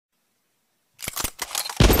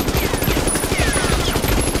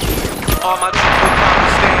All my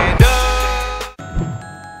ChupaKabras stand up.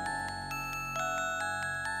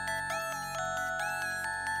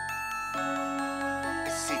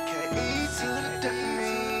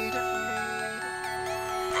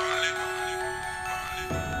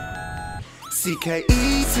 CKE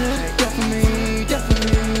to the death of me,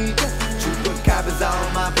 ChupaKabraz, all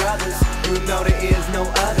my brothers, you know there is no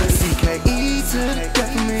other. CKE to the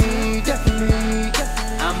death of me,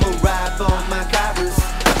 I'ma ride for my Kabras,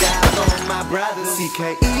 die for my brothers.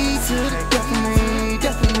 CKE to the death of me,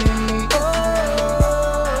 oh.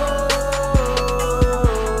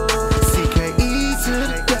 CKE to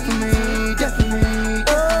the death of me,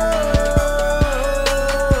 oh.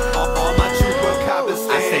 All my ChupaKabras,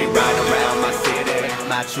 I stay right around my city.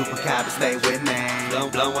 My ChupaKabra stay with me.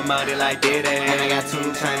 Blowing money like Diddy. And I got 2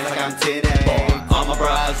 chains like I'm Titty. All my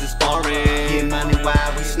bras is foreign. Get money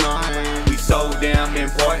while we snoring. We so damn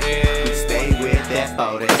important. We stay with that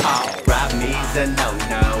 40. Rob me's a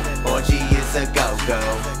no-no. Orgy is a go-go.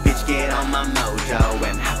 Bitch, get on my mojo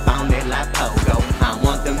and hop on it like pogo. I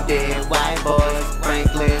want them dead white boys,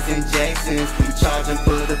 Franklins and Jacksons. We charging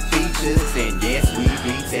for the features, and yes, we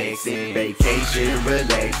be texting. Vacation,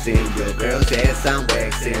 relaxing, real girls ass I'm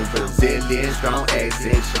waxing. Brazilian strong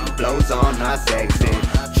accent, she blows on our sexing.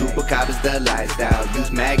 ChupaKabra's the lifestyle,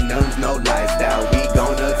 use magnums, no lifestyle. We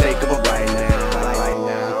gonna take over right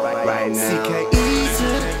now, right now. CKE to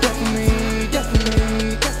the death of me,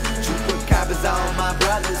 ChupaKabra's all my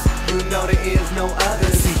brothers, you know there is no other.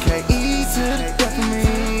 CKE to the death of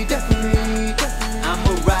me,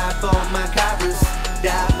 I'ma ride for my Kabras,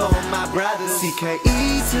 die for my brothers.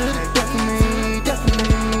 CKE to the death of me,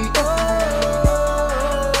 oh.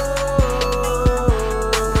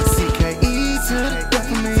 CKE to the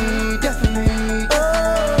death of me, oh.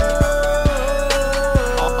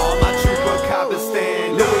 All my ChupaKabras stand.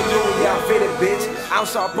 Louis, I'm fitted, bitch. I'm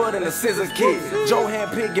sharp in the scissors kit. Joe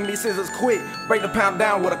hand pick, give me scissors quick. Break the pound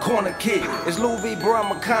down with a corner kick. It's Louis V, bro,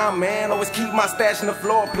 I'm a con man. Always keep my stash in the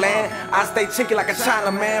floor plan. I stay chicken like a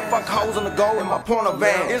China man. Fuck hoes on the go in my porno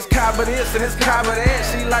van. It's Kabra this and it's Kabra that.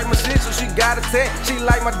 She like my shit, so she got a tech. She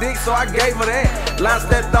like my dick, so I gave her that. Line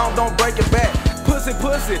stepped on, don't break it back.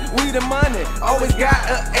 Pussy, we the money. Always got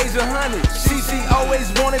Asian honey. She always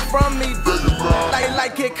wanted from me.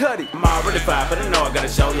 Like Kid Cudi. I'm already fine, but I know I gotta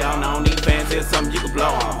show y'all. I don't need fans, here's something you can blow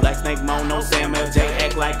on. Black Snake Moan, no Sam LJ.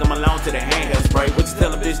 Act like I'm alone to the handheld spray. What you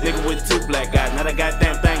tell a bitch nigga with 2 black guys? Now that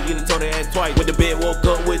goddamn thing, you done told her ass twice. With the bed, woke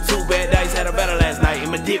up with 2 bad dice. Had a battle last night in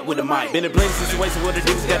my dick with a mic. Been in plenty situations where the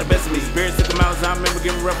demons got the best of me. Spirits took them out, so I remember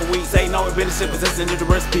giving rough a week. Say no, it been a shit, possessing to the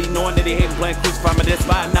recipe. Knowing that they hate playing crucify my death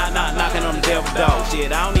spot. Knocking on the devil door.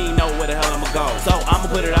 Shit, I don't even know where the hell I'ma go. So I'ma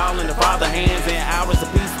put it all in the Father's hands, and hours a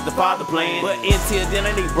piece of the Father plan. But until then,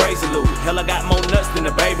 I need bracelet loot. Hell, I got more nuts than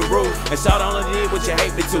the baby Ruth. And shout only did what you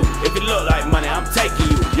hate me to. If it look like money, I'm taking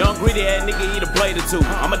you. Young greedy ass nigga, eat a plate or 2.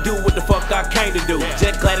 I'ma do what the fuck I came to do.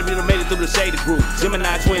 Just glad to be made it through the shady group.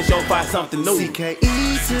 Gemini Twinz, show find something new. CKE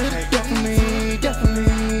to the death of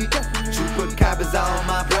me, ChupaKabra's all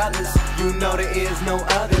my brothers, you know there is no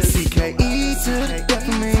other. CKE to the death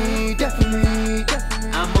of me,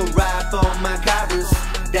 I'ma ride for my Kabras,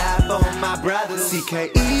 die for my brothers.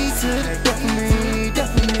 CKE to the death of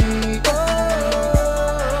me, oh.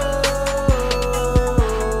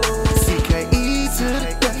 CKE to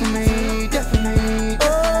the death of me, oh.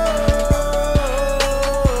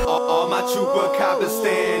 All my ChupaKabras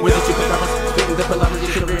stand. With the ChupaKabras, spitting the palavras,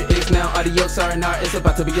 your career is now adios, sayonara. It's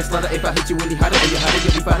about to be a slaughter. If I hit you any harder, and you harder,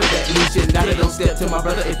 you'll be fighting that illusion. Nada, don't step to my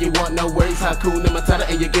brother if you want no worries. Hakuna Matata,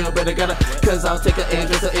 and your girl better gotta. Cause I'll take her and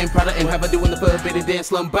dress her in Prada and have her doing the forbidden dance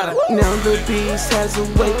lambada. Now the beast has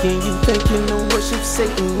awakened. You think you know worship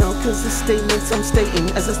Satan? No, cause the statements I'm stating.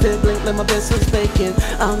 As I still blink like my best was vacant.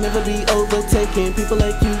 I'll never be overtaken. People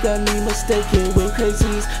like you got me mistaken. When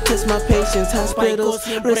crazies test my patience. Hospitals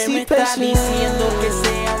receive patience.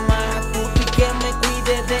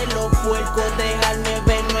 De los puercos, dejarme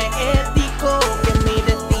ver no es ético. Que mi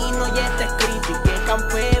destino ya está escrito y que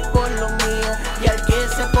campé por lo mío. Y al que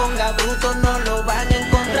se ponga bruto no lo van a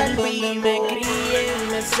encontrar donde me crié.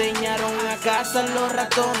 Me enseñaron a cazar los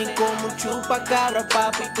ratones como un chupacabra,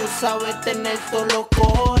 papi. Tú sabes tener todos los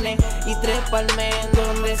cojones y treparme en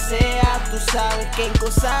donde sea. Tú sabes que en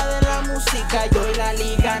cosa de la música yo y la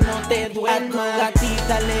liga no te duermas. A tu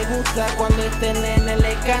gatita le gusta cuando este nene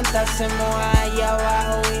le canta. Se moja ahí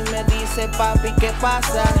abajo y me dice papi ¿qué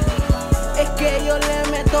pasa? Es que yo le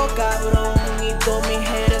meto cabrón y todos mis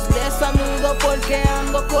haters les saludo porque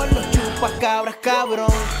ando con los ChupaKabras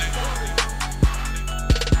cabrón.